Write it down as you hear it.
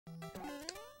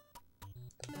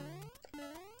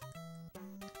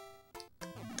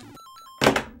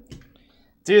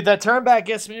Dude, that turn back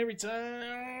gets me every time.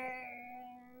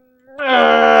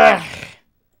 Ugh.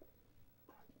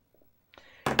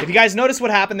 If you guys notice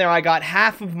what happened there, I got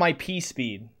half of my P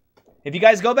speed. If you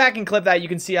guys go back and clip that, you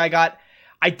can see I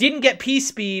didn't get P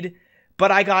speed, but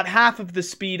I got half of the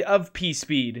speed of P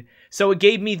speed. So it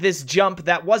gave me this jump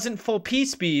that wasn't full P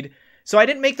speed. So I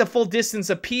didn't make the full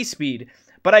distance of P speed,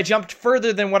 but I jumped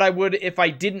further than what I would if I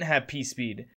didn't have P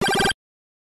speed.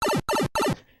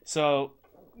 So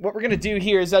what we're going to do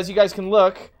here is, as you guys can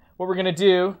look, what we're going to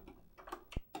do,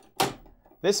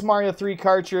 this Mario 3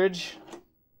 cartridge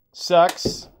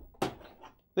sucks.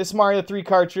 This Mario 3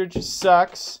 cartridge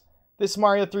sucks. This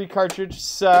Mario 3 cartridge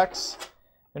sucks.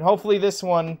 And hopefully this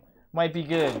one might be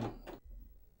good.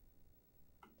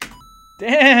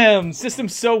 Damn,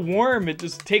 system's so warm, it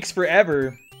just takes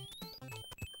forever.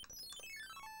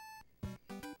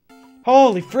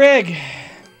 Holy frig.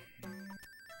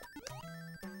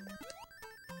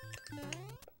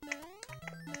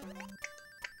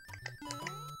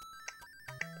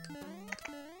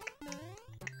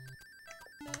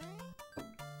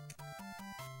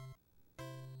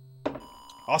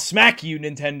 I'll smack you,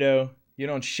 Nintendo. You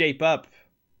don't shape up.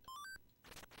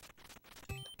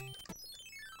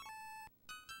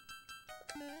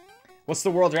 What's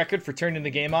the world record for turning the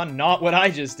game on? Not what I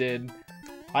just did.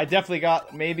 I definitely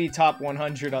got maybe top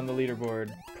 100 on the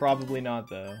leaderboard. Probably not,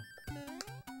 though.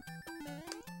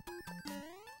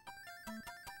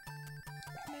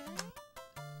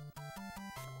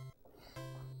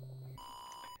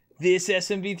 This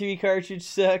SMB3 cartridge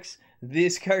sucks.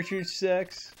 This cartridge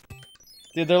sucks.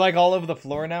 Dude, they're like all over the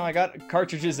floor now. I got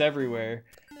cartridges everywhere.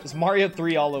 There's Mario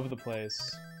 3 all over the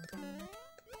place.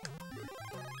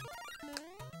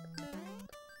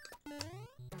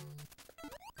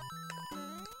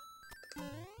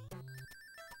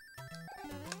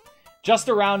 Just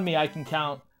around me, I can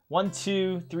count 1,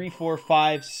 2, 3, 4,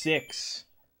 5, 6.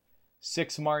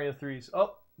 6 Mario 3s.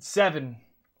 Oh, 7.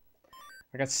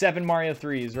 I got 7 Mario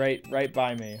 3s right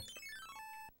by me.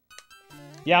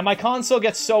 Yeah, my console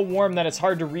gets so warm that it's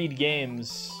hard to read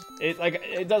games.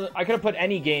 It doesn't. I could have put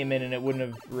any game in and it wouldn't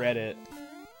have read it.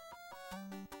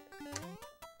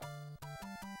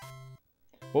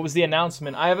 What was the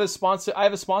announcement? I have a sponsor. I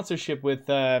have a sponsorship with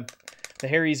the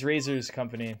Harry's Razors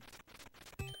company.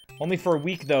 Only for a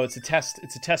week though. It's a test.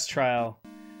 It's a test trial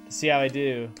to see how I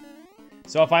do.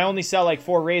 So if I only sell like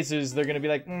 4 razors, they're gonna be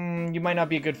like, you might not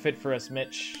be a good fit for us,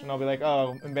 Mitch. And I'll be like,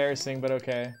 oh, embarrassing, but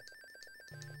okay.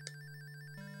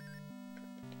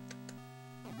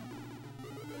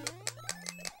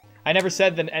 I never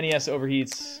said the NES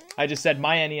overheats. I just said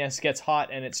my NES gets hot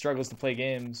and it struggles to play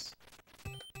games.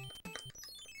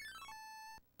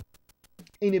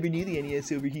 I never knew the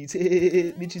NES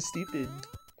overheats. Mitch is stupid.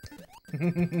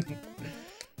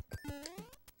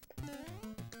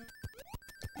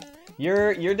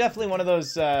 You're definitely one of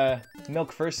those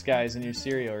milk first guys in your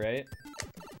cereal, right?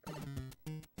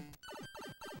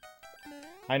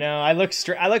 I know. I look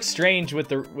strange with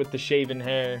the shaven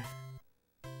hair.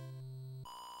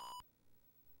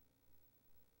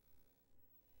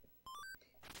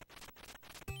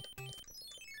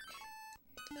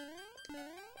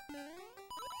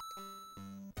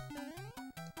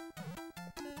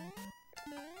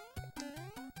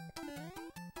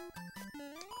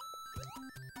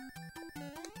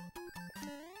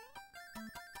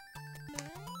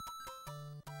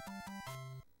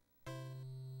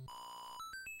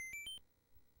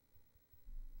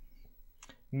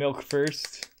 Milk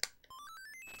first.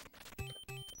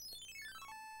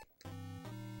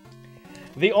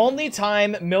 The only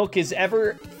time milk is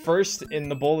ever first in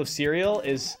the bowl of cereal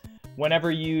is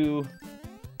whenever you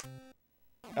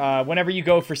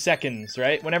go for seconds,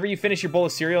 right? Whenever you finish your bowl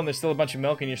of cereal and there's still a bunch of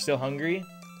milk and you're still hungry.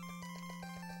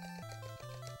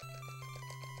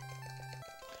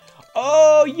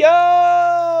 Oh,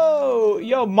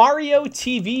 yo, Mario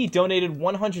TV donated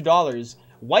 $100.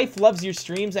 Wife loves your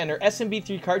streams and her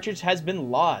SMB3 cartridge has been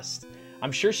lost.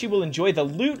 I'm sure she will enjoy the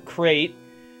loot crate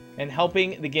and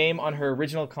helping the game on her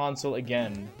original console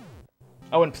again.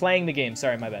 Oh, and playing the game.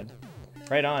 Sorry, my bad.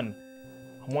 Right on.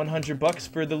 100 bucks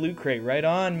for the loot crate. Right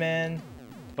on, man.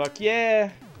 Fuck yeah.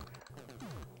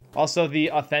 Also, the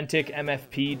authentic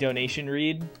MFP donation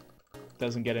read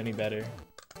doesn't get any better.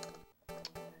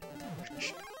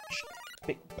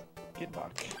 Get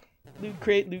back. Loot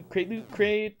crate, loot crate, loot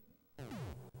crate.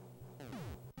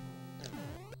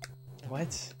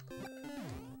 What?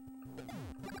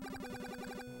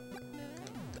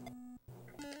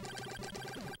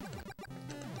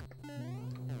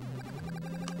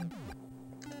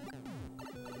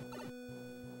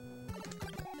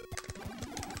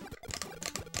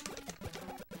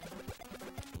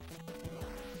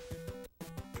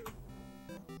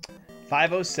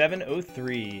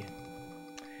 50703.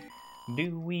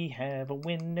 Do we have a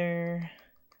winner?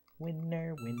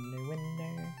 Winner, winner,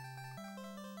 winner.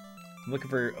 I'm looking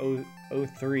for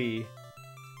 03.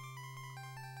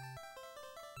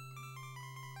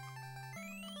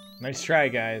 Nice try,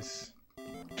 guys.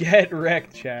 Get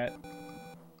wrecked, chat.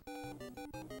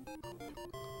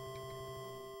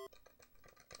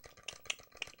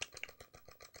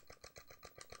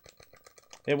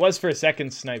 It was for a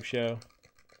second snipe show.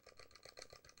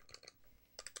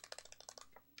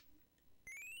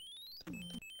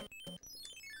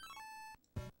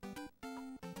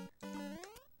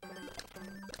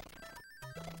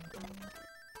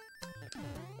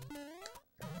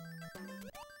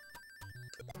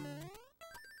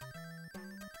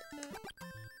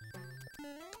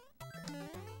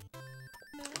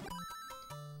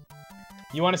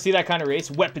 You want to see that kind of race?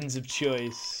 Weapons of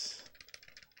choice.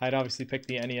 I'd obviously pick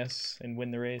the NES and win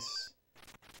the race.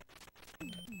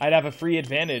 I'd have a free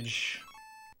advantage.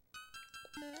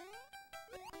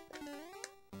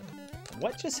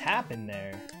 What just happened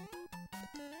there?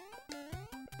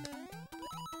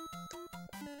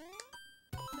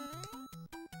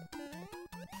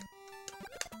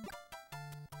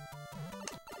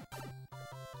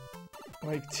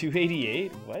 Like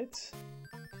 288? What?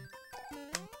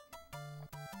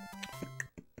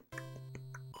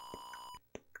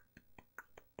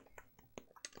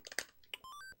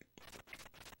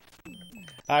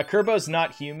 Kerbo's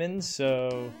not human,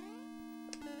 so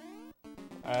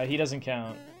he doesn't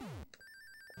count.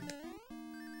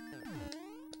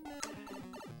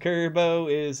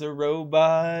 Kerbo is a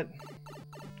robot.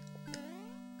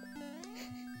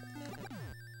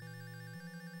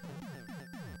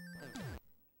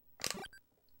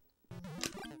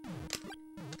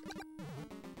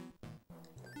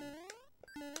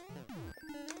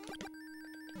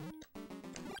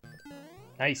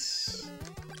 Nice.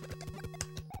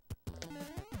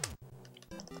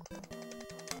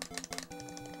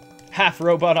 Half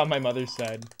robot on my mother's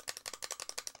side.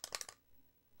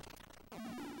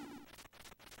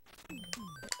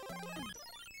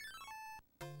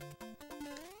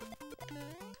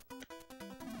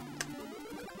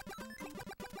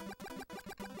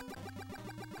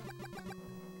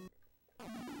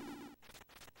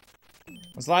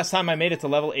 Was the last time I made it to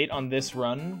level 8 on this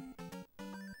run?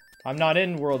 I'm not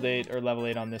in World 8 or level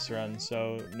 8 on this run,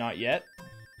 so not yet.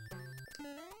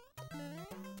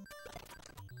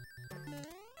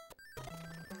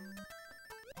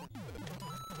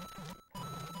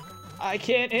 I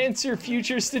can't answer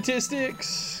future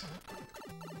statistics.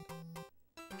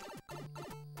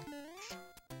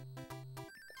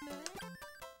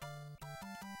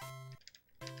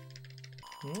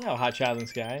 Oh, hot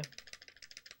challenge guy.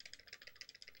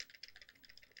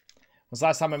 Was the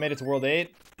last time I made it to World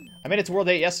 8? I made it to World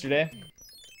 8 yesterday.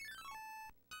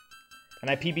 And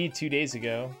I PB'd 2 days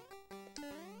ago.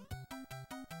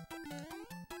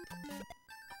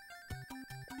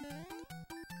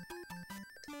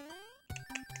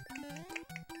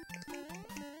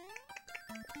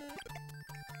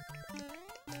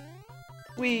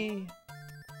 Whee!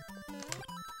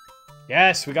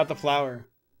 Yes, we got the flower.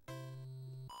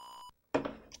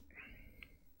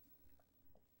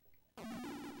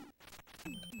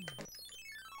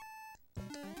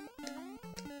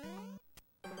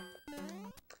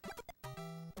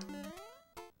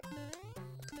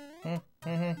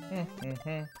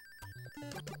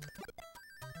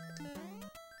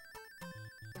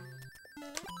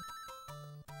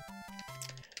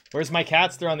 Where's my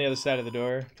cats? They're on the other side of the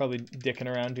door. Probably dicking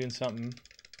around doing something.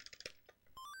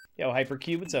 Yo,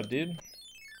 Hypercube, what's up, dude?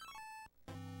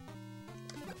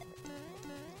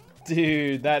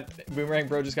 Dude, that Boomerang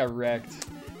Bro just got wrecked.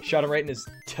 Shot him right in his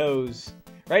toes.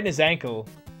 Right in his ankle.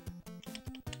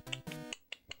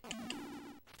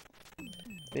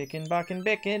 Bacon, bakin,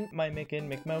 bacon, my Mickin,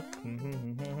 McMoke.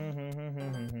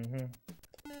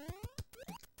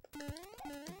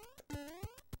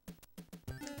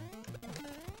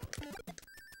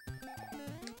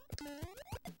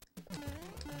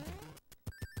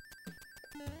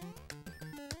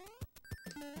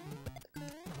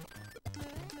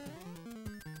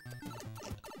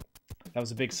 That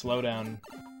was a big slowdown.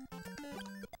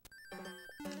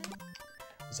 It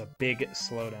was a big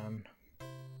slowdown.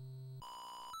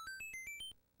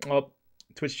 Oh,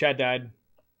 Twitch chat died.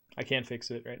 I can't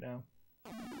fix it right now.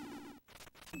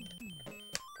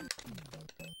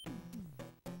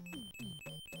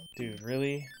 Dude,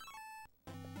 really?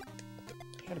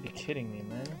 You gotta be kidding me,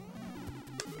 man.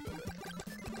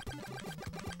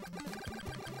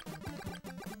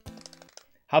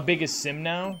 How big is Sim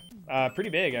now? Pretty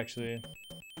big, actually.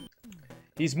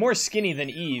 He's more skinny than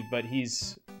Eve, but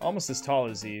he's almost as tall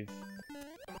as Eve.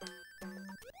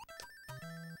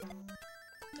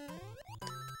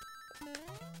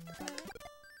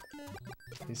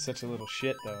 He's such a little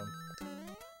shit, though.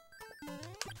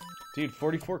 Dude,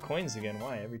 44 coins again.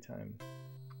 Why? Every time.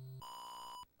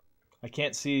 I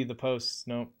can't see the posts.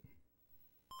 Nope.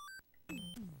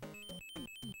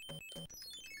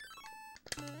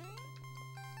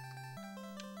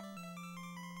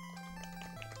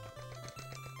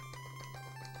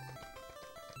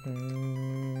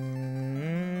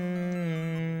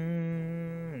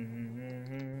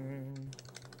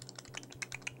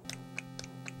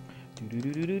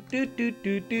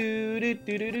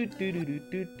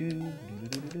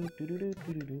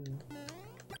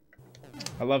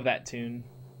 I love that tune.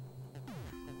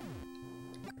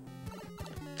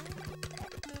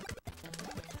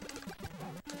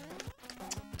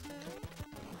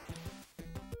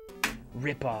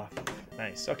 Rip off.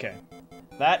 Nice. Okay.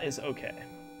 That is okay.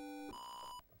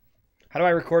 How do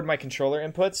I record my controller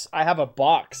inputs? I have a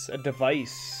box, a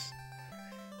device.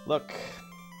 Look.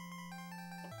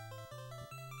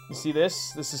 You see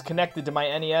this? This is connected to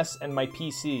my NES and my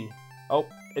PC. Oh,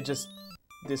 it just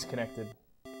disconnected.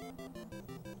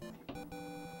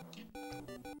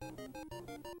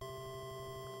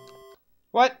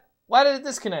 What? Why did it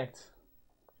disconnect?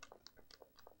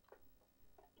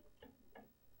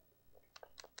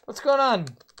 What's going on?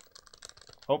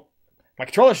 Oh, my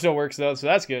controller still works though, so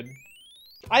that's good.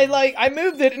 I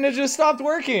moved it and it just stopped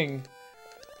working.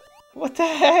 What the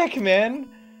heck, man?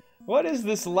 What is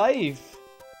this life?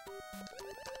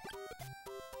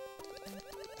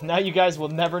 Now you guys will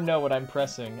never know what I'm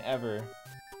pressing, ever.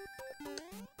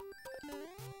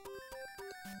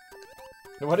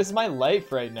 What is my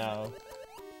life right now?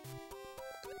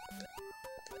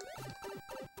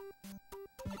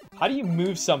 How do you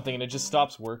move something and it just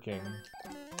stops working?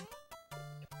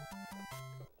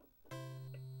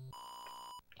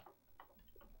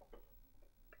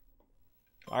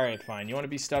 Alright, fine. You want to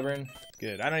be stubborn?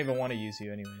 Good. I don't even want to use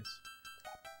you anyways.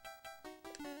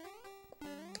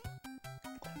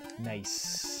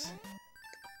 Nice.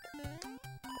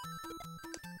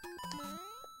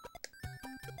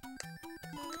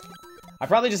 I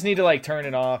probably just need to, like, turn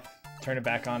it off, turn it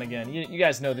back on again. You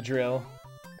guys know the drill.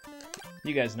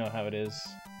 You guys know how it is.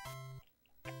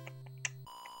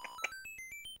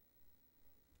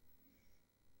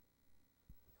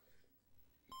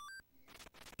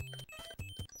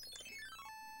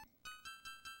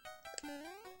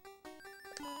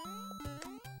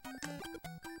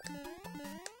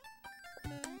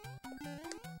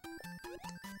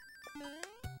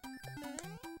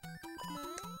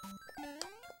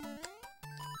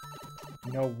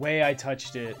 No way I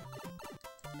touched it.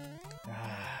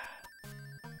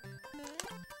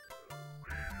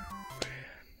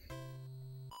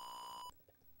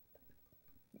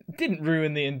 It didn't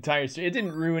ruin the entire stream. It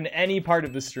didn't ruin any part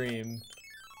of the stream.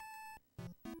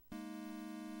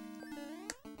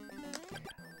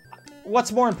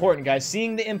 What's more important, guys?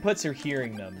 Seeing the inputs or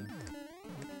hearing them?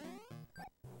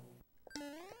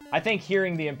 I think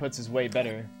hearing the inputs is way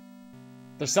better.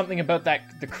 There's something about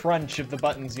that, the crunch of the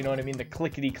buttons, you know what I mean? The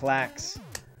clickety-clacks.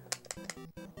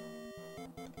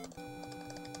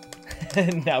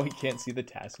 Now we can't see the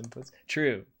task inputs.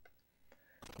 True.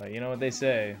 But you know what they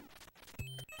say.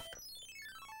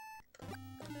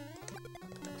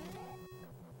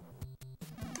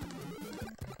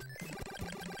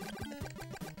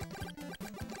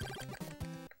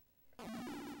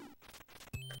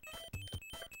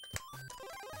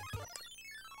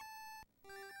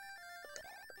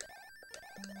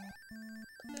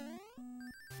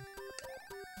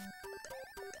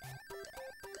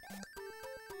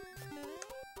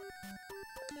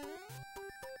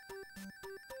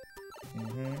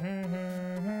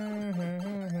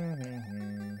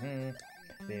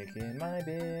 Big in my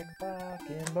big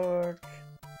fucking book.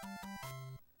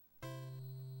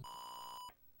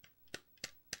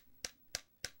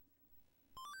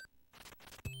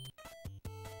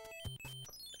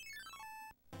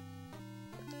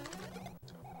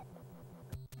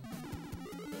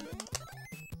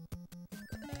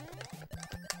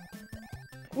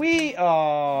 Wee!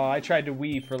 Oh, I tried to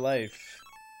Wii for life.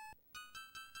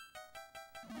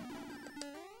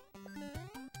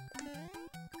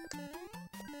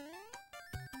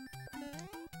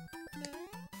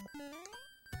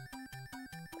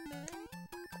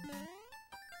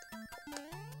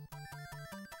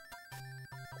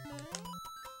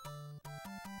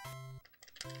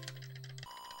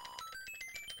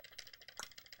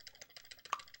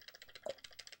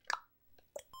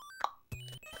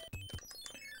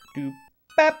 Doop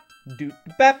bap,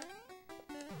 doop bap.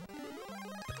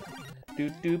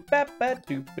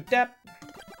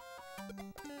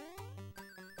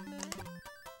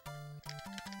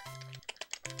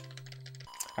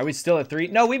 Are we still at 3?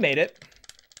 No, we made it.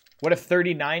 What if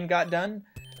 39 got done?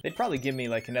 They'd probably give me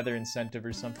like another incentive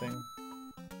or something.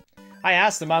 I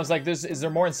asked them, I was like, is there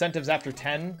more incentives after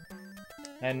 10?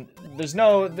 And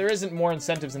there isn't more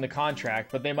incentives in the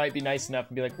contract, but they might be nice enough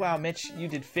and be like, wow, Mitch, you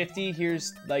did 50,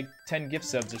 here's like 10 gift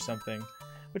subs or something.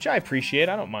 Which I appreciate,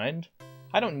 I don't mind.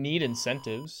 I don't need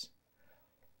incentives.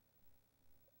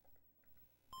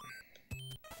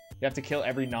 You have to kill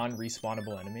every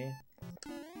non-respawnable enemy.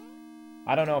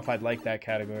 I don't know if I'd like that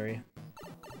category.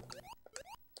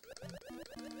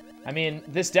 I mean,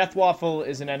 this Death Waffle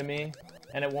is an enemy,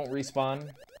 and it won't respawn.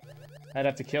 I'd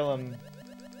have to kill him.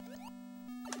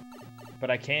 But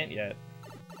I can't yet.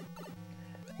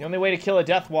 The only way to kill a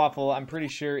Death Waffle, I'm pretty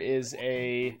sure, is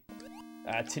a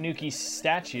Tanuki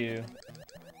statue.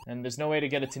 And there's no way to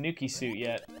get a Tanuki suit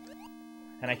yet.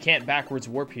 And I can't backwards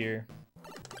warp here.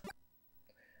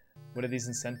 What are these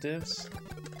incentives?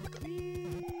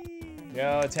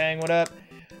 Yo, Tang, what up?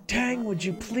 Tang, would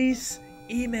you please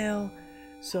email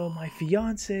so my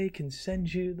fiance can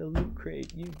send you the loot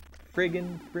crate, you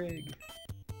friggin' frig.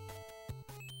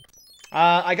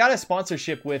 I got a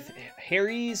sponsorship with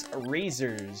Harry's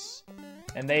Razors,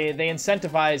 and they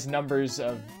incentivize numbers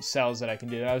of cells that I can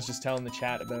do. I was just telling the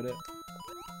chat about it.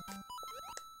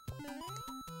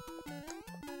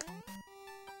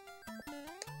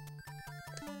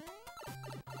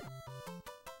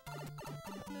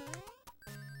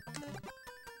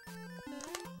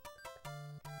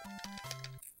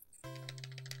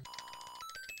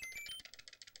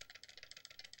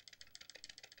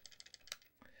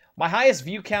 My highest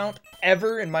view count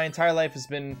ever in my entire life has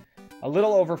been a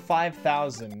little over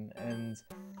 5,000, and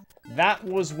that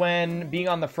was when being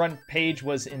on the front page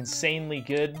was insanely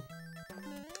good.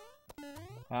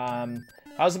 That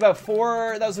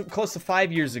was close to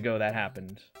 5 years ago that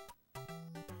happened.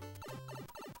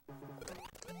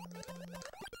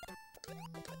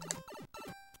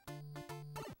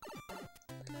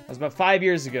 That was about 5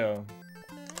 years ago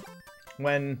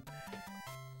when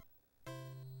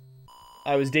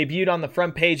I was debuted on the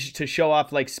front page to show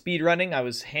off, like, speedrunning. I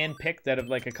was handpicked out of,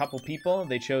 like, a couple people.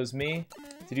 They chose me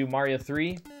to do Mario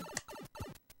 3.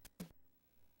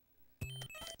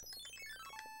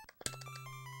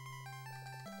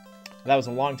 That was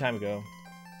a long time ago.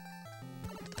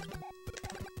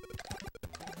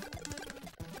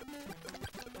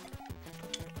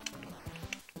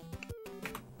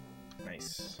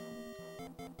 Nice.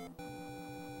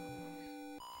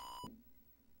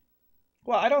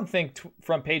 Well, I don't think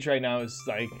front page right now is,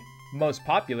 like, most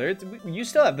popular. You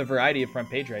still have the variety of front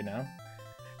page right now.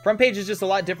 Front page is just a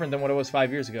lot different than what it was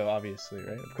 5 years ago, obviously,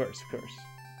 right? Of course, of course.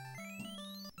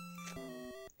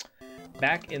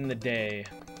 Back in the day.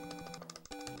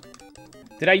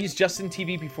 Did I use Justin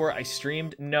TV before I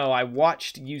streamed? No, I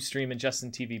watched you stream in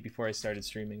Justin TV before I started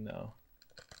streaming, though.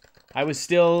 I was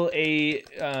still a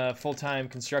full-time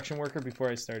construction worker before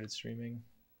I started streaming.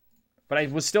 But I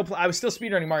was still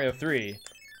speedrunning Mario 3.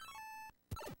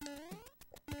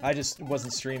 I just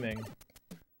wasn't streaming.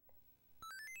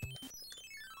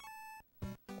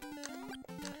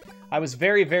 I was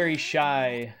very, very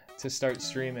shy to start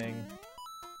streaming.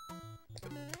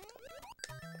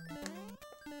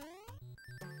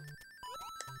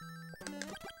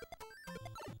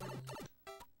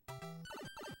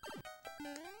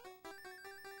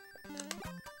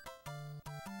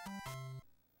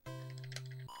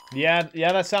 Yeah,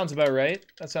 that sounds about right.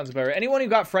 That sounds about right. Anyone who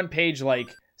got front page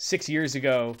like 6 years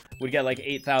ago would get like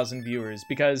 8,000 viewers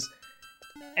because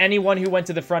anyone who went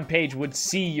to the front page would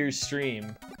see your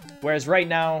stream. Whereas right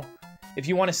now, if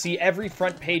you want to see every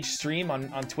front page stream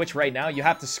on Twitch right now, you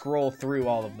have to scroll through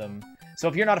all of them. So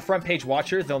if you're not a front page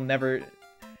watcher, they'll never...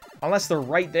 Unless they're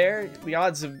right there, the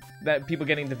odds of that people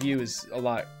getting the view is a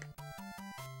lot.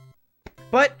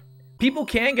 But people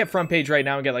can get front page right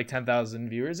now and get like 10,000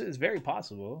 viewers. It's very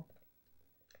possible.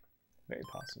 Very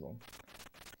possible.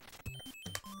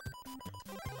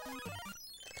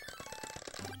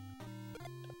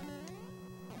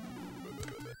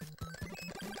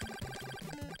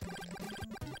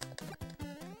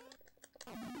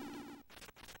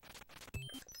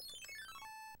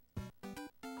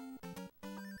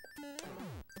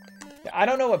 I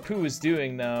don't know what Pooh is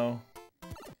doing, though.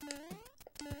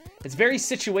 It's very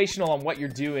situational on what you're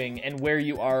doing and where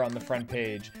you are on the front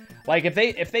page. Like, if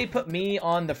they put me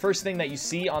on the first thing that you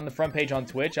see on the front page on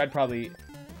Twitch, I'd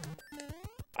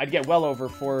get well over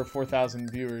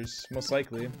 4,000 viewers, most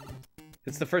likely.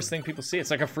 It's the first thing people see. It's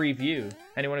like a free view.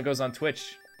 Anyone who goes on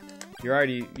Twitch, you're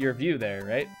a view there,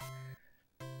 right?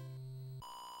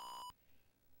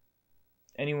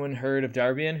 Anyone heard of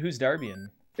Darbian? Who's Darbian?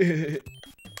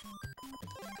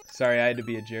 Sorry, I had to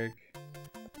be a jerk.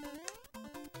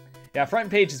 Yeah,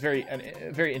 front page is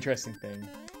a very interesting thing.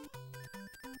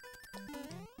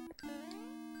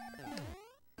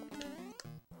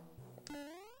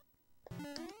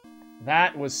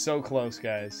 That was so close,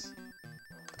 guys.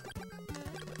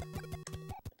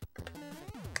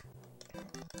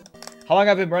 How long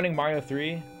I've been running Mario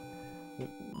 3?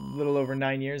 A little over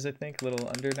 9 years, I think. A little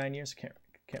under 9 years.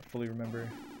 Can't fully remember.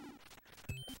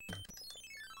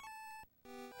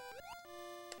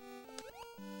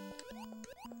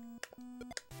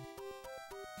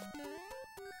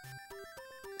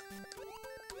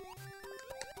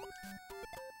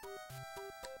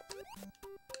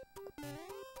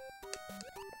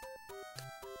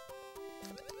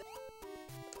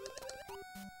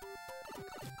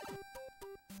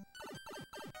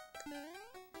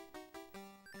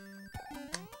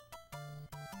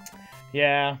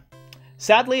 Yeah.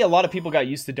 Sadly, a lot of people got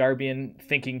used to Darbian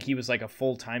thinking he was like a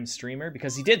full-time streamer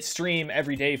because he did stream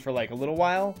every day for like a little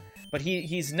while, but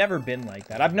he's never been like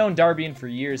that. I've known Darbian for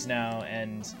years now,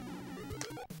 and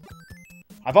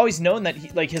I've always known that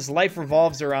his life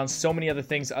revolves around so many other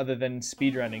things other than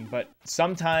speedrunning, but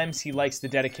sometimes he likes to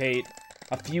dedicate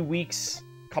a few weeks,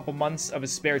 couple months of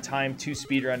his spare time to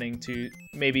speedrunning to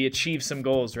maybe achieve some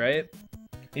goals, right?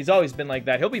 He's always been like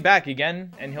that. He'll be back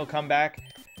again, and he'll come back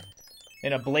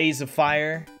in a blaze of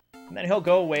fire, and then he'll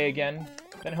go away again.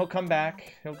 Then he'll come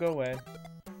back, he'll go away.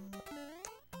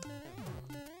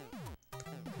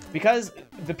 Because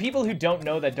the people who don't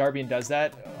know that Darbian does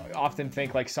that often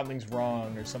think like something's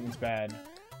wrong or something's bad,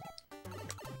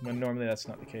 when normally that's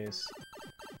not the case.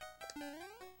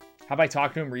 Have I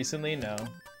talked to him recently? No.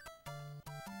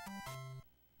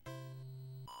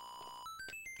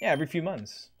 Yeah, every few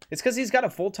months. It's because he's got a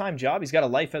full-time job. He's got a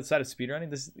life outside of speedrunning.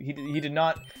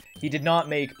 He did not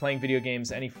make playing video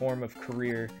games any form of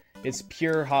career. It's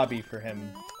pure hobby for him.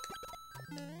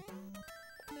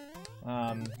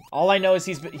 All I know is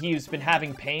he's been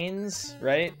having pains,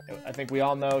 right? I think we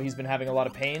all know he's been having a lot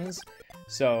of pains.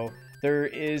 So there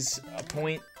is a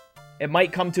point. It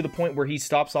might come to the point where he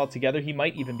stops altogether. He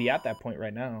might even be at that point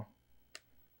right now.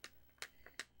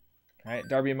 All right,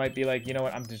 Darby might be like, you know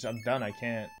what? I'm done. I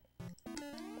can't.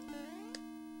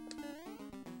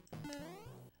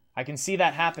 I can see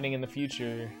that happening in the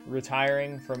future,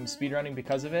 retiring from speedrunning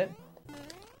because of it.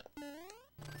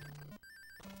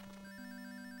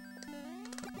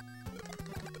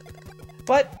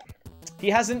 But he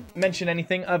hasn't mentioned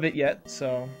anything of it yet,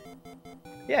 so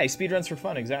yeah, he speedruns for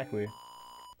fun, exactly.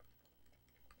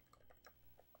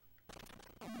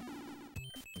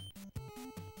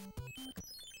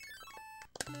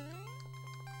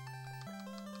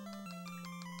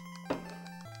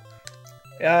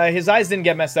 His eyes didn't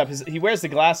get messed up. He wears the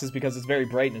glasses because it's very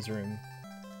bright in his room.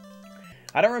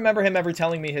 I don't remember him ever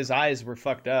telling me his eyes were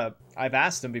fucked up. I've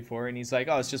asked him before, and he's like,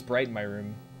 oh, it's just bright in my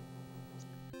room.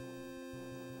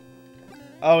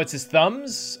 Oh, it's his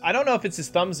thumbs? I don't know if it's his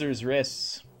thumbs or his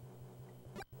wrists.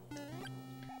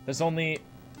 There's only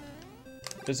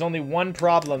one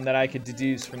problem that I could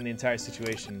deduce from the entire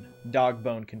situation. Dog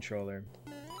bone controller.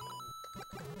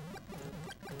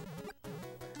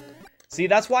 See,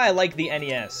 that's why I like the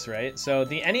NES, right? So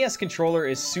the NES controller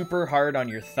is super hard on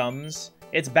your thumbs.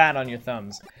 It's bad on your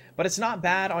thumbs. But it's not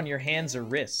bad on your hands or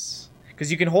wrists,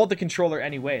 because you can hold the controller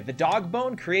anyway. The dog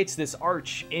bone creates this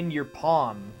arch in your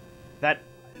palm that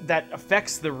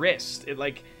affects the wrist.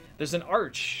 There's an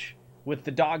arch with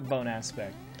the dog bone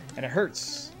aspect, and it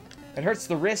hurts. It hurts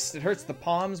the wrist, it hurts the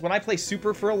palms. When I play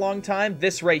Super for a long time,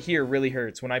 this right here really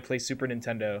hurts. When I play Super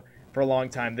Nintendo for a long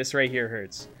time, this right here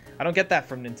hurts. I don't get that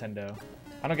from Nintendo.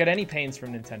 I don't get any pains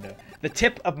from Nintendo. The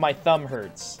tip of my thumb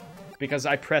hurts because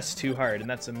I press too hard, and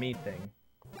that's a me thing.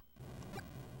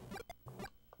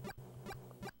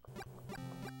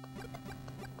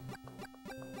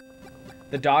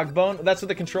 The dog bone? That's what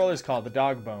the controller's called, the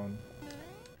dog bone.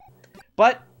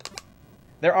 But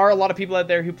there are a lot of people out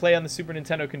there who play on the Super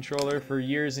Nintendo controller for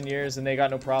years and years, and they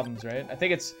got no problems, right? I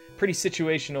think it's pretty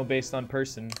situational based on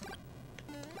person.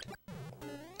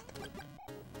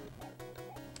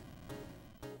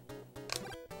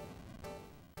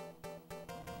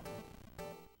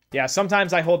 Yeah,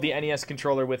 sometimes I hold the NES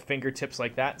controller with fingertips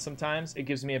like that sometimes. It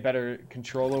gives me a better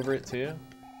control over it too.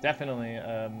 Definitely,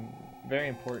 very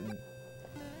important.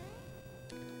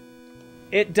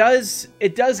 It does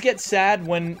get sad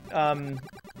when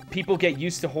people get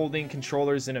used to holding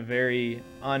controllers in a very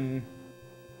I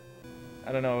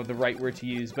don't know the right word to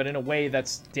use, but in a way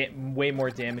that's way more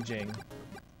damaging.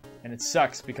 And it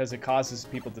sucks because it causes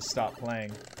people to stop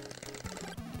playing.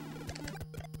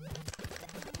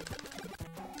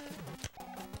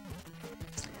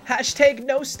 Hashtag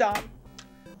no stop.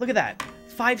 Look at that.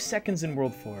 5 seconds in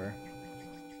World 4.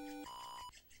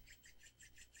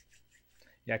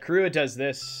 Yeah, Karua does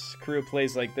this. Karua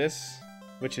plays like this,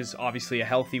 which is obviously a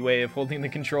healthy way of holding the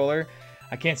controller.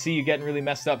 I can't see you getting really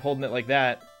messed up holding it like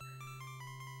that.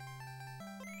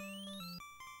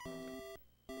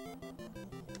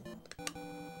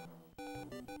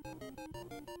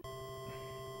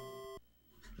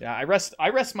 Yeah, I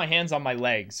rest my hands on my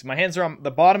legs. My hands are on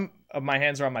the bottom of my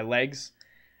hands are on my legs,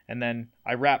 and then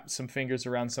I wrap some fingers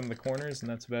around some of the corners,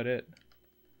 and that's about it.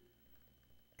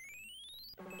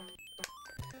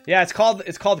 Yeah, it's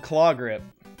called claw grip.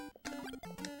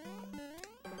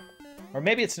 Or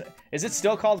maybe it's... Is it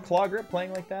still called claw grip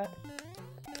playing like that?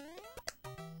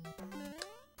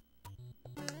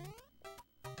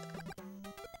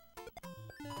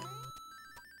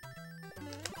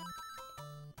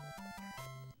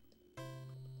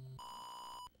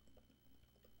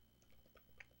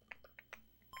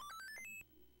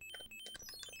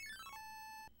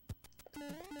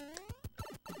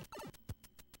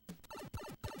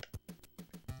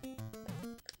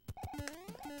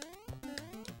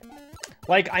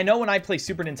 Like, I know when I play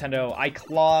Super Nintendo, I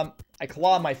claw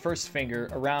my first finger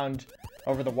around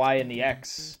over the Y and the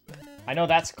X. I know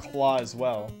that's claw as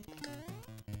well.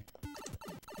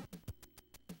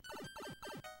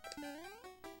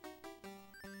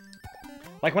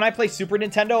 Like when I play Super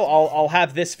Nintendo, I'll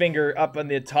have this finger up on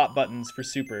the top buttons for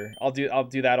Super. I'll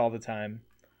do that all the time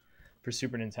for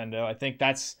Super Nintendo. I think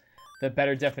that's the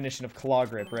better definition of claw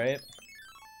grip, right?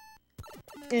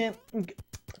 Yeah.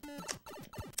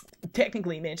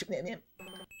 Technically, man.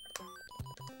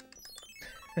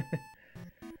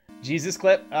 Jesus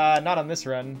clip? Not on this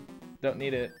run. Don't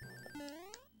need it.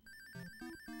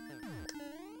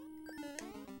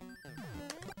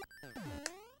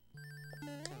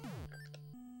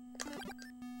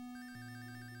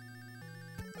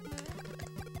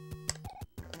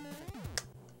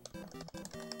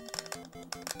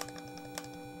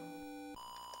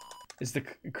 Is the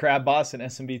crab boss in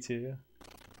SMB 2?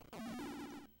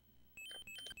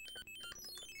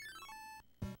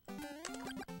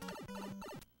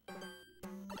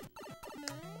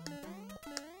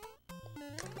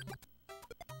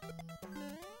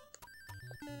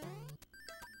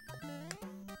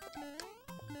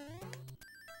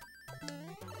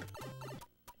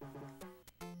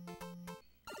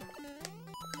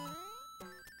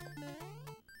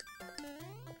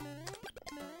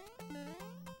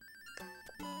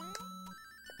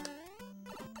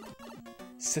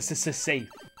 Safe.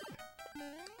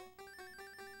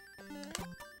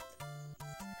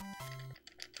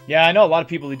 Yeah, I know a lot of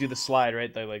people who do the slide,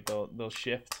 right? They'll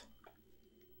shift.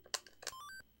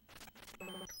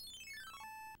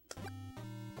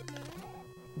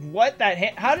 What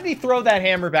that how did he throw that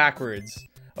hammer backwards?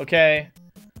 Okay.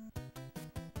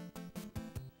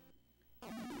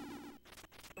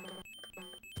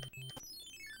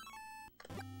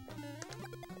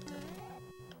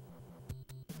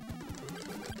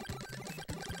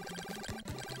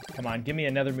 Come on, give me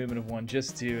another movement of 1.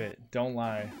 Just do it. Don't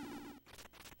lie.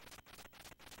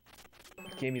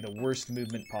 Gave me the worst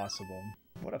movement possible.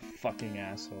 What a fucking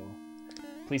asshole.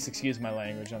 Please excuse my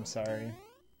language, I'm sorry.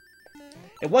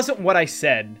 It wasn't what I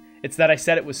said. It's that I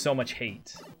said it with so much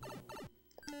hate.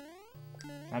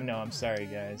 I'm sorry,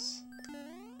 guys.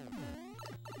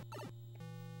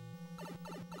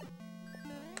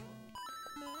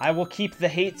 I will keep the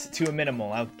hate to a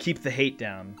minimal. I'll keep the hate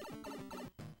down.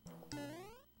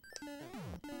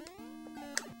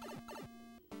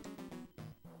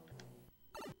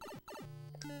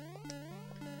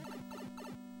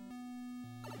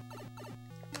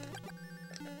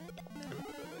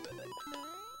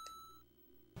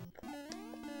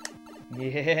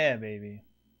 Yeah, baby.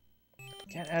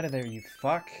 Get out of there, you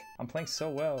fuck. I'm playing so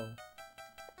well.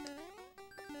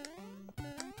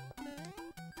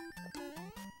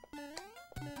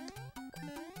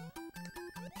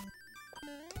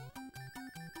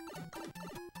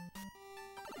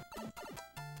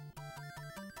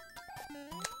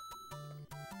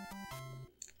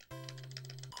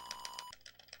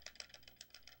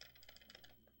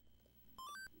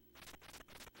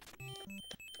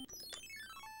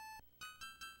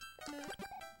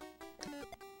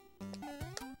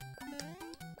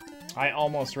 I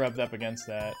almost rubbed up against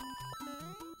that.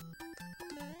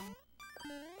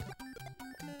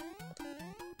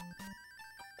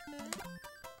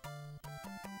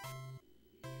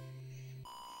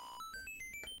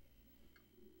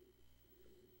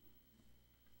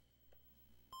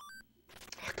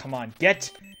 Oh, come on,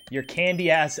 get your candy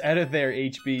ass out of there,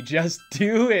 HB. Just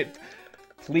do it.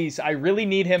 Please, I really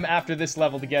need him after this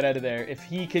level to get out of there. If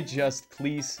he could just,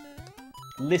 please,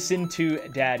 listen to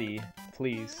Daddy.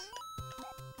 Please.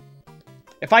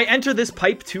 If I enter this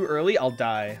pipe too early, I'll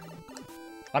die.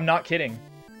 I'm not kidding.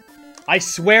 I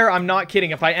swear I'm not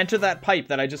kidding. If I enter that pipe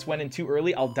that I just went in too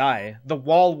early, I'll die. The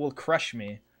wall will crush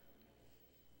me.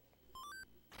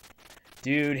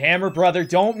 Dude, Hammer Brother,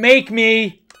 don't make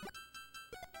me!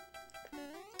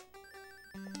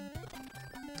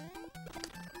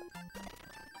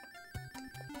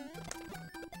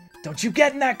 Don't you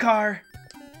get in that car!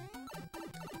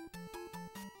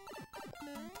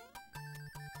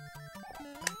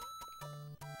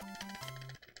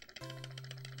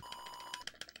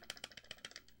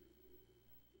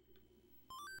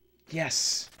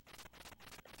 Yes.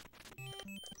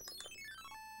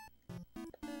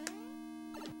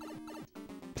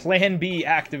 Plan B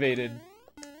activated.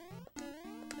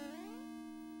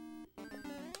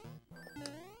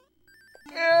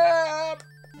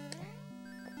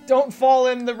 Don't fall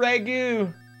in the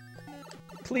ragu.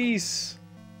 Please.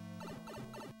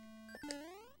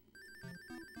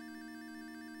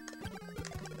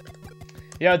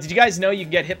 Yo, did you guys know you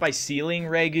can get hit by ceiling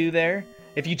ragu there?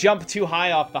 If you jump too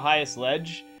high off the highest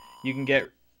ledge, you can get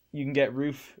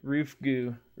roof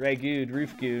goo. Ragued,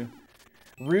 roof goo.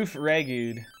 Roof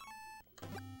ragued.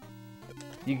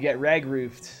 You can get rag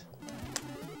roofed.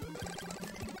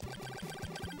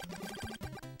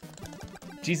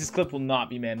 Jesus Clip will not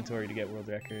be mandatory to get world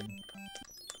record.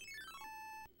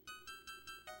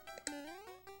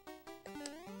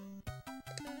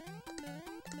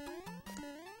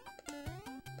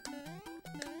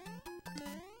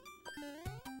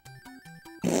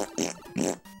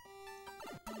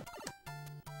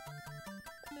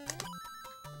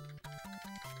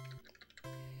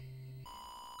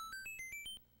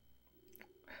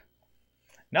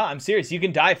 No, I'm serious. You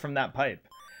can die from that pipe.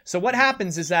 So what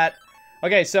happens is that...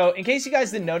 Okay, so in case you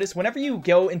guys didn't notice, whenever you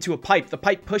go into a pipe, the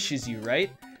pipe pushes you, right?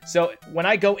 So when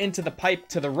I go into the pipe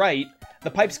to the right,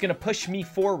 the pipe's going to push me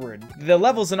forward. The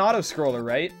level's an auto-scroller,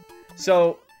 right?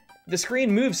 So the screen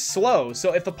moves slow.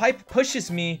 So if the pipe pushes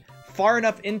me far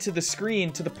enough into the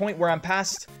screen to the point where I'm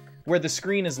past where the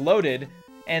screen is loaded,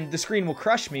 and the screen will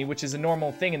crush me, which is a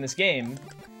normal thing in this game,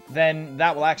 then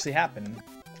that will actually happen.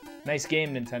 Nice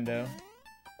game, Nintendo.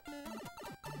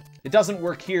 It doesn't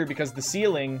work here because the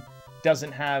ceiling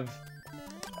doesn't have,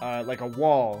 like a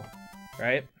wall,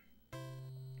 right?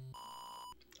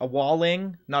 A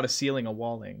walling? Not a ceiling, a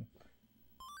walling.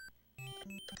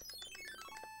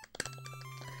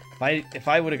 If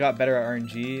I would have got better at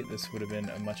RNG, this would have been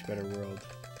a much better world.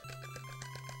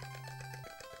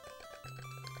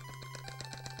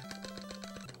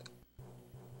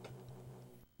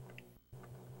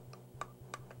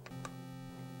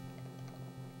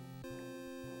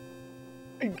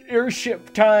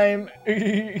 Airship time!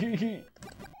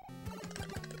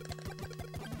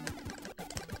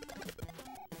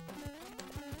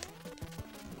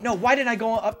 No, why did I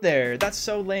go up there? That's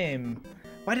so lame.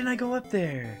 Why didn't I go up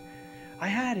there? I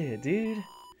had it, dude.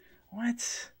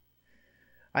 What?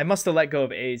 I must have let go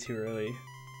of A too early.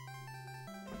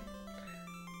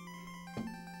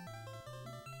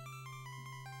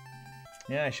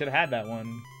 Yeah, I should have had that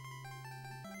one.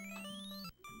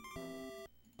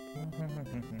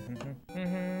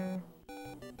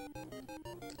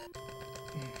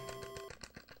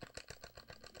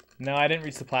 No, I didn't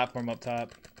reach the platform up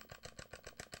top.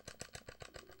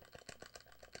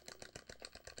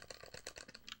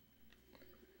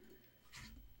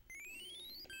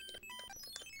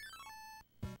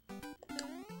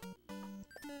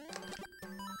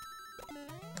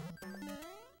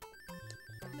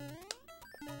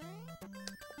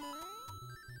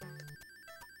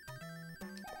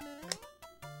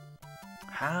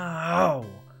 How?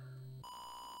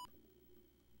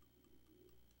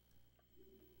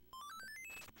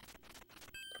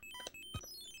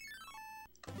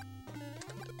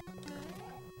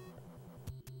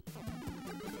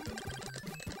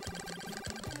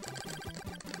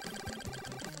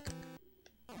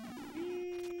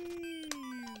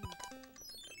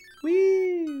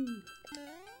 Whee!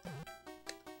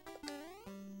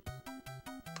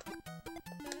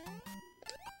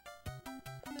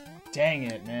 Dang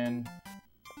it, man.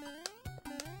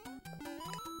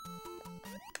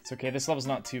 It's okay, this level's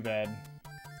not too bad.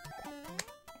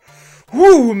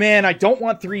 Whoo, man, I don't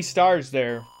want 3 stars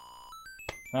there.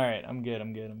 Alright, I'm good,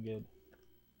 I'm good, I'm good.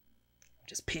 I'm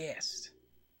just pissed.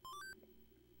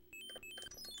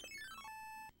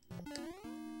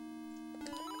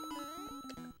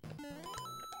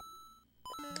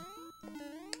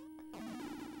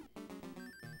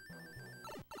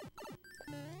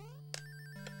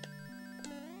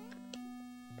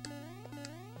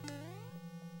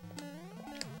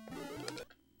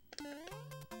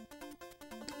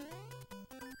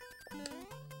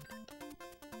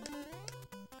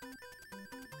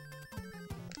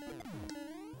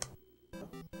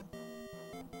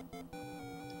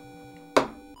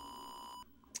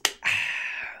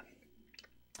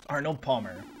 Arnold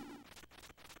Palmer.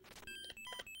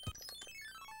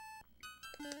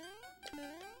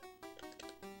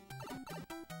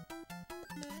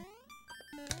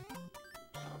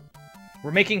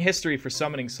 We're making history for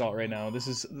Summoning Salt right now. This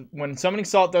is when Summoning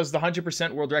Salt does the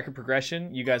 100% world record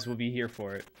progression, you guys will be here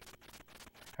for it.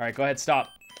 All right, go ahead, stop.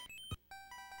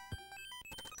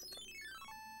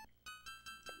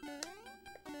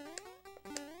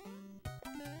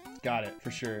 Got it,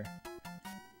 for sure.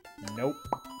 Nope.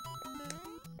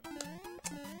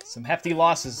 Some hefty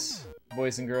losses,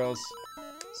 boys and girls.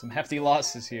 Some hefty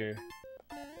losses here.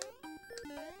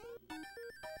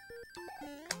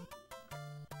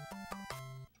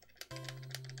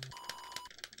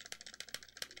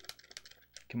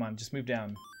 Come on, just move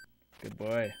down. Good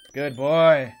boy. Good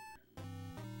boy.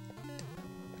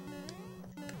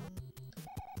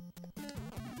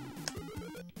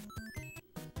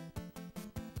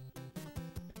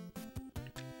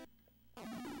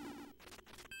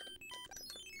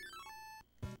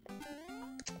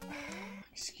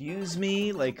 Excuse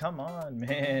me? Like, come on,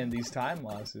 man. These time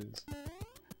losses.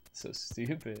 So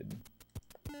stupid.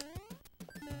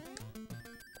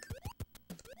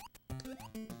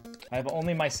 I have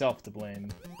only myself to blame.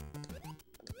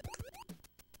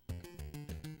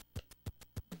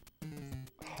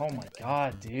 Oh my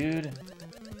god, dude.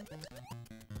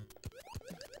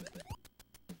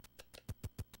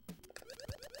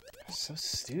 So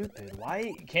stupid.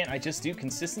 Why can't I just do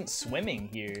consistent swimming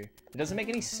here? It doesn't make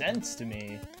any sense to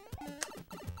me.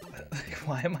 Like,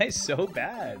 why am I so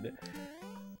bad?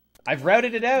 I've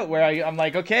routed it out where I'm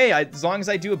like, okay, as long as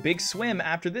I do a big swim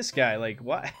after this guy, like,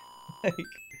 why? Like,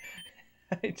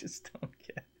 I just don't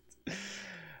get it.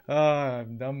 Oh,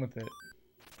 I'm done with it.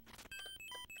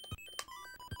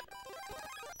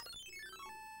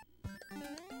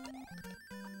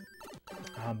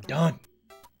 I'm done.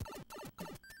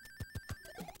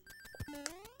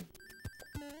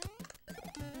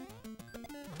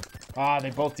 Ah,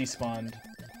 they both despawned.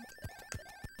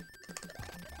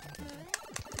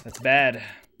 That's bad.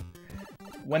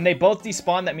 When they both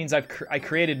despawn, that means I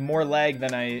created more lag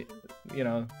than I, you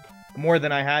know, more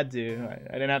than I had to.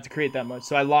 I didn't have to create that much,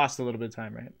 so I lost a little bit of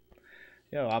time, right?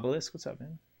 Yo, Obelisk, what's up,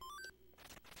 man?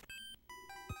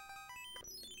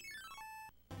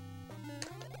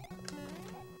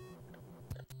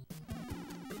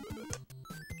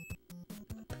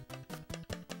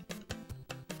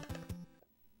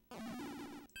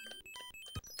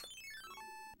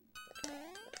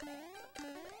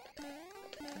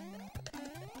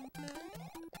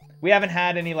 We haven't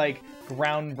had any, like,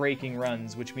 groundbreaking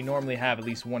runs, which we normally have at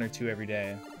least 1 or 2 every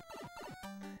day.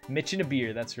 Mitch and a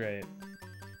beer, that's right.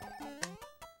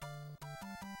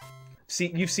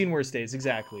 See, you've seen worse days,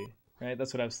 exactly. Right?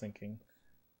 That's what I was thinking.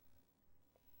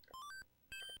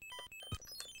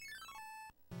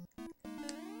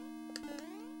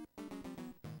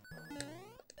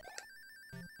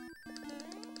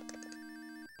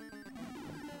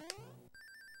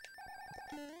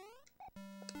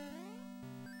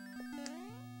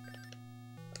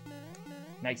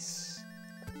 Nice.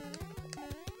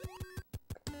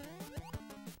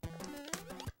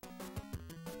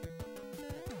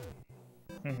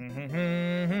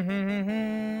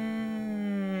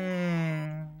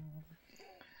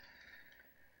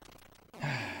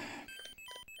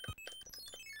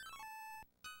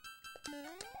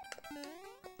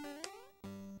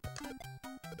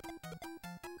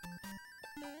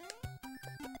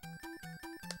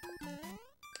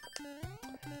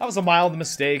 That was a mild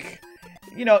mistake.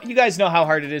 You know, you guys know how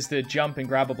hard it is to jump and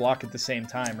grab a block at the same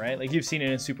time, right? Like, you've seen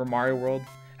it in Super Mario World.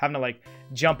 Having to, like,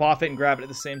 jump off it and grab it at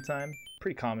the same time.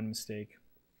 Pretty common mistake.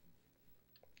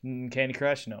 Candy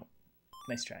Crush? No.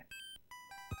 Nice try.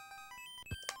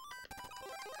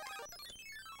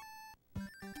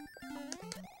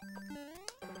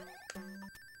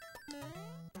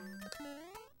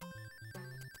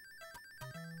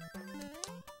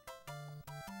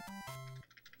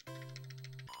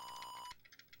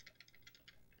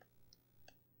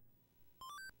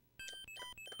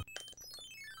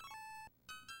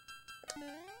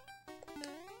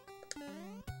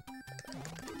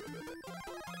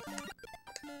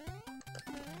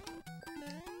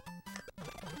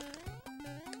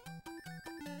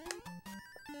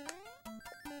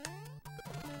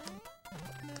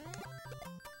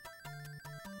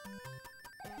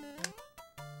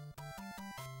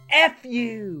 F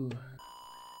you!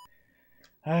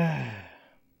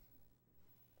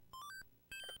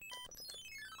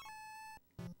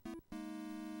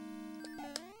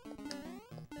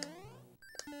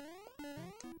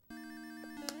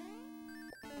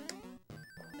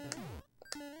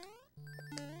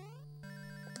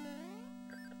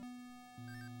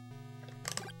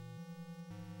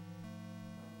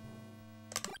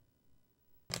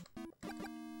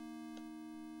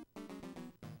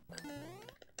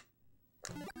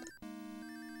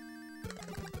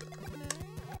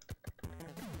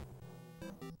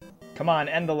 Come on,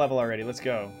 end the level already. Let's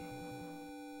go.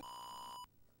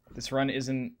 This run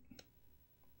isn't...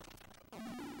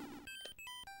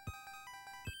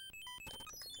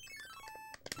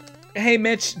 Hey,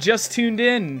 Mitch, just tuned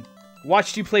in.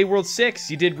 Watched you play World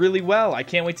 6. You did really well. I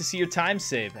can't wait to see your time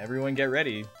save. Everyone get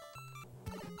ready.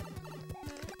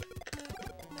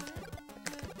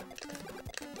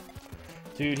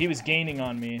 Dude, he was gaining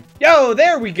on me. Yo,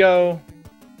 there we go.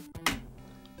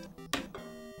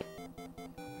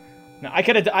 No, I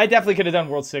definitely could have done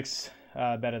World 6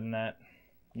 better than that.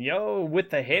 Yo,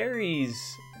 with the Harrys.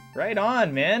 Right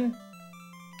on, man.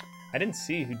 I didn't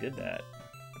see who did that,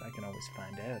 but I can always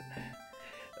find out.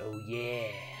 Oh,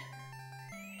 yeah.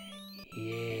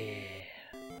 Yeah.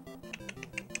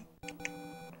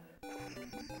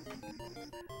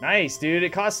 Nice, dude.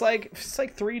 It costs like, it's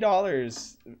like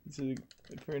 $3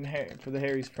 for the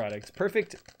Harry's products.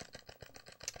 Perfect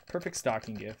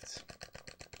stocking gift.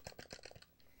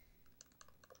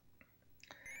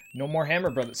 No more Hammer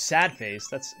Brothers. Sad face.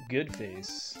 That's good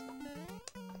face.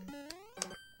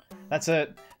 That's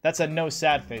a no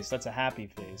sad face. That's a happy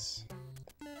face.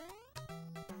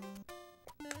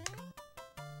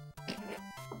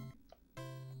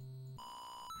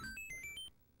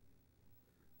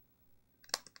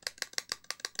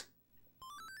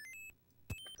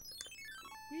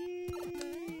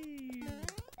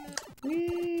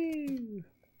 Whee!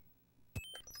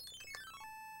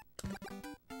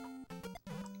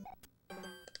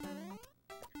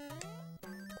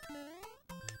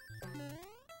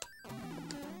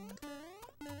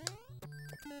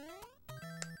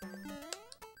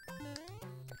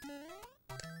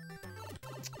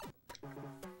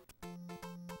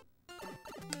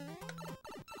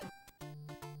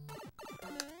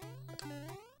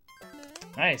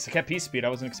 Nice, I kept P speed. I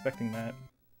wasn't expecting that.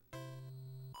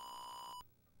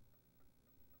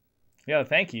 Yo,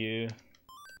 thank you.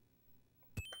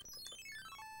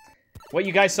 What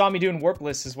you guys saw me doing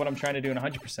Warpless is what I'm trying to do in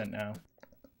 100% now.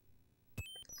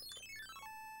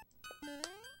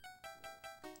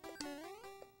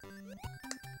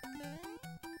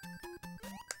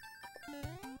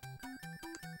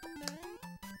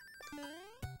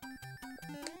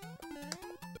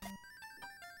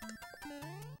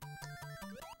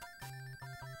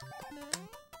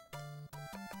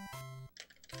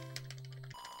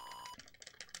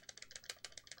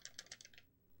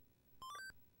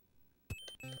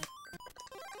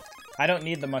 I don't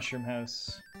need the mushroom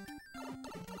house.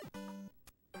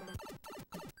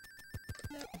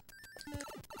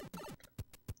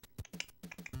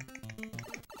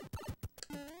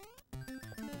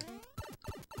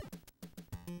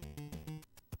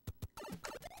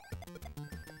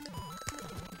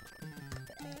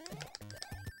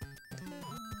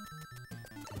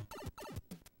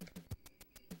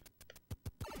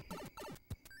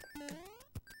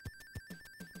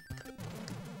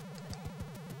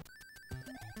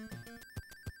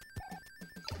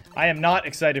 I am not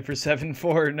excited for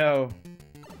 7-4, no.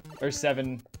 Or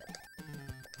 7.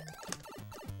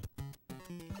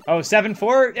 Oh,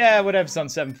 7-4? Yeah, I would have done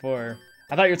 7-4.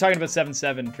 I thought you were talking about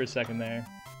 7-7 for a second there.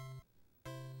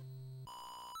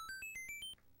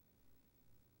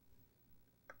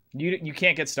 You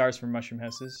can't get stars from mushroom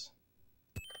houses.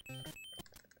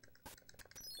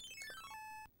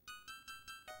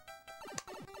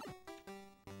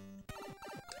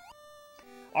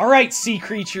 Alright, sea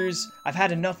creatures! I've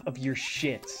had enough of your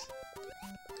shit.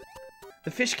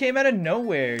 The fish came out of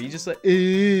nowhere. You just like,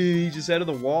 just out of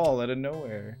the wall, out of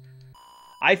nowhere.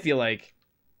 I feel like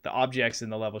the objects in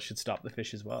the level should stop the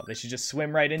fish as well. They should just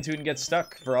swim right into it and get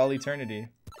stuck for all eternity.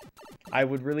 I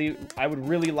would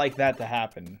really like that to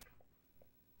happen.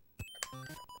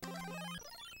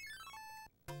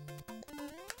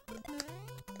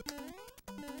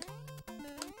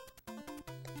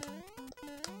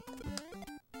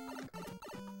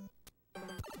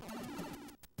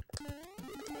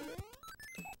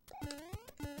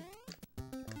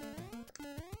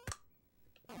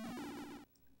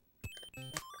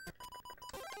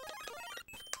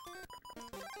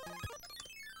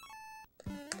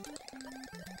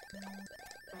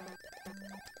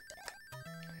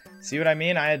 See what I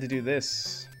mean? I had to do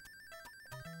this.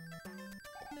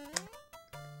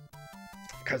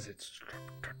 Because it's...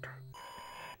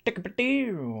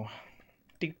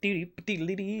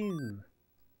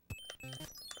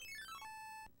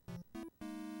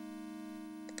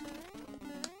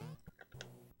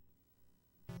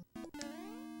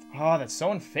 Oh, that's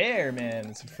so unfair, man.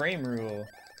 It's a frame rule.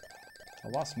 I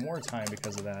lost more time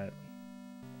because of that.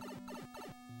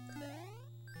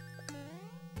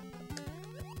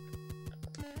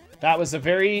 That was a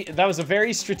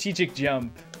very strategic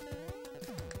jump.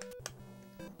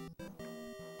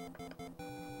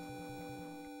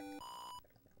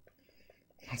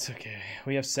 okay.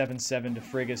 We have 7-7 to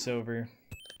frig us over.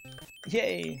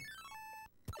 Yay!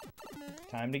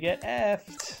 Time to get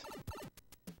effed.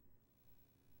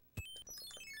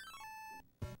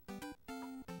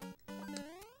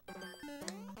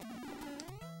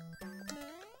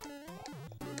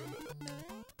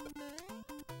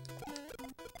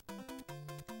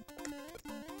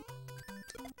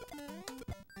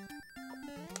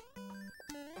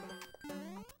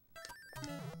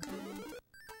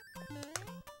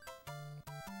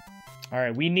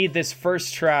 Alright, we need this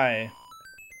first try.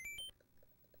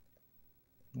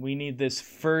 We need this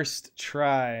first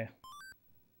try.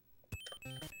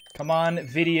 Come on,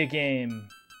 video game.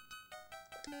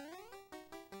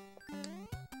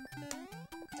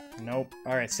 Nope.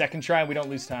 Alright, second try, we don't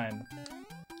lose time.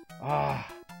 Ah.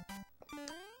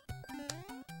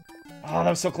 Oh, that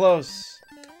was so close.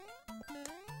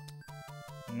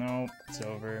 Nope, it's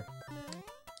over.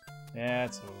 Yeah,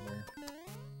 it's over.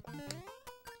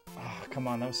 Oh, come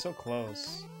on, that was so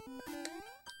close.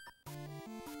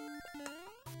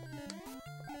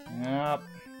 Yep.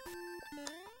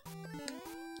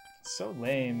 So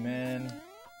lame, man.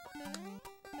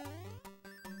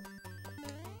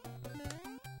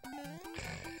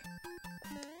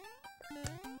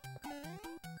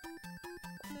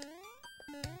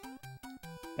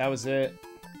 That was it.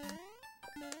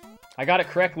 I got it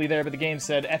correctly there, but the game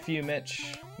said, F you,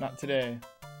 Mitch. Not today.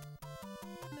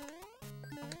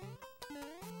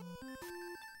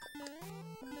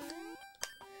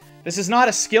 This is not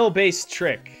a skill-based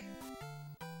trick.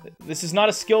 This is not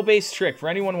a skill-based trick, for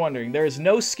anyone wondering. There is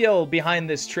no skill behind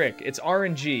this trick. It's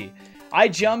RNG. I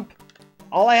jump.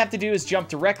 All I have to do is jump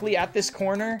directly at this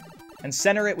corner and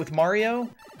center it with Mario,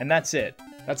 and that's it.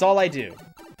 That's all I do.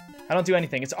 I don't do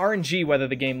anything. It's RNG whether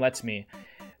the game lets me.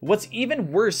 What's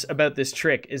even worse about this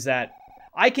trick is that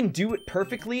I can do it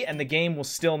perfectly and the game will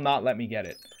still not let me get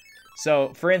it.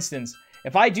 So, for instance,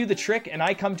 if I do the trick and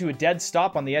I come to a dead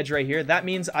stop on the edge right here, that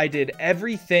means I did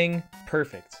everything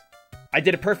perfect. I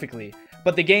did it perfectly.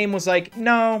 But the game was like,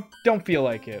 no, don't feel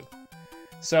like it.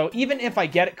 So even if I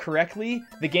get it correctly,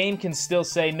 the game can still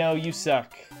say, no, you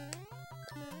suck.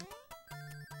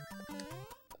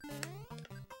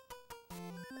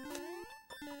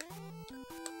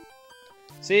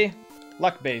 See?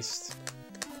 Luck-based.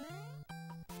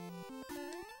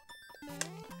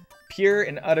 Pure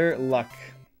and utter luck.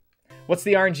 What's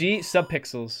the RNG?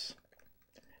 Subpixels.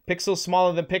 Pixels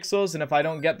smaller than pixels, and if I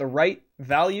don't get the right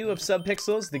value of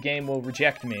subpixels, the game will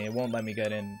reject me. It won't let me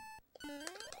get in.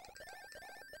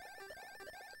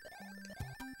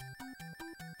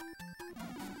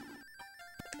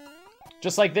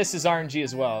 Just like this is RNG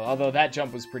as well, although that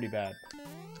jump was pretty bad.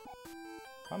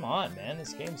 Come on, man.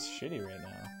 This game's shitty right now.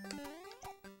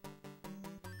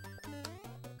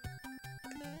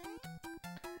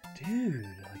 Dude,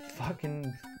 like,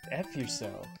 fucking F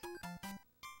yourself.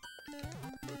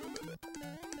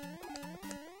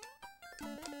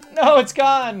 No, it's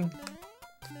gone!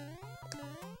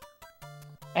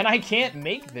 And I can't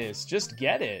make this. Just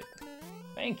get it.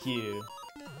 Thank you.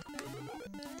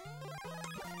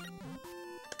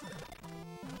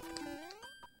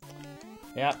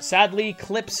 Yeah, sadly,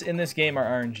 clips in this game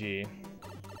are RNG.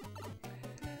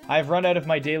 I've run out of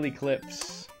my daily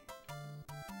clips.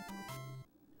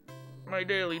 My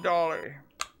daily dollar.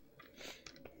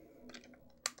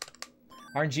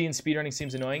 RNG and speedrunning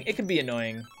seems annoying. It can be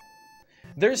annoying.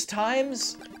 There's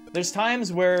times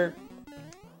where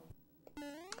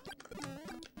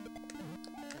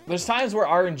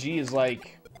RNG is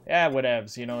like, yeah,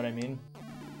 whatevs, you know what I mean?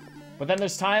 But then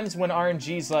there's times when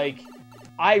RNG is like,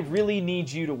 I really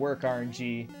need you to work,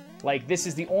 RNG. Like, this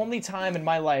is the only time in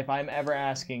my life I'm ever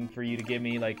asking for you to give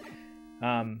me, like,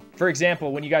 for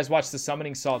example, when you guys watch the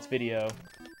Summoning Salts video.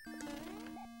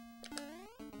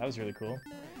 That was really cool.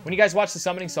 When you guys watch the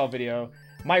Summoning Salt video,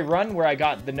 my run where I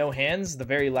got the no hands, the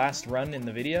very last run in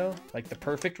the video, like the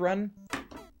perfect run.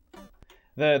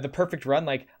 The perfect run,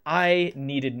 like, I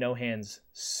needed no hands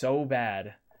so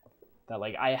bad that,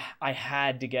 like, I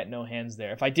had to get no hands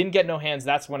there. If I didn't get no hands,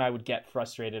 that's when I would get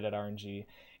frustrated at RNG.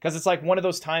 Because it's like one of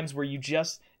those times where you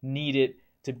just need it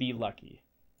to be lucky.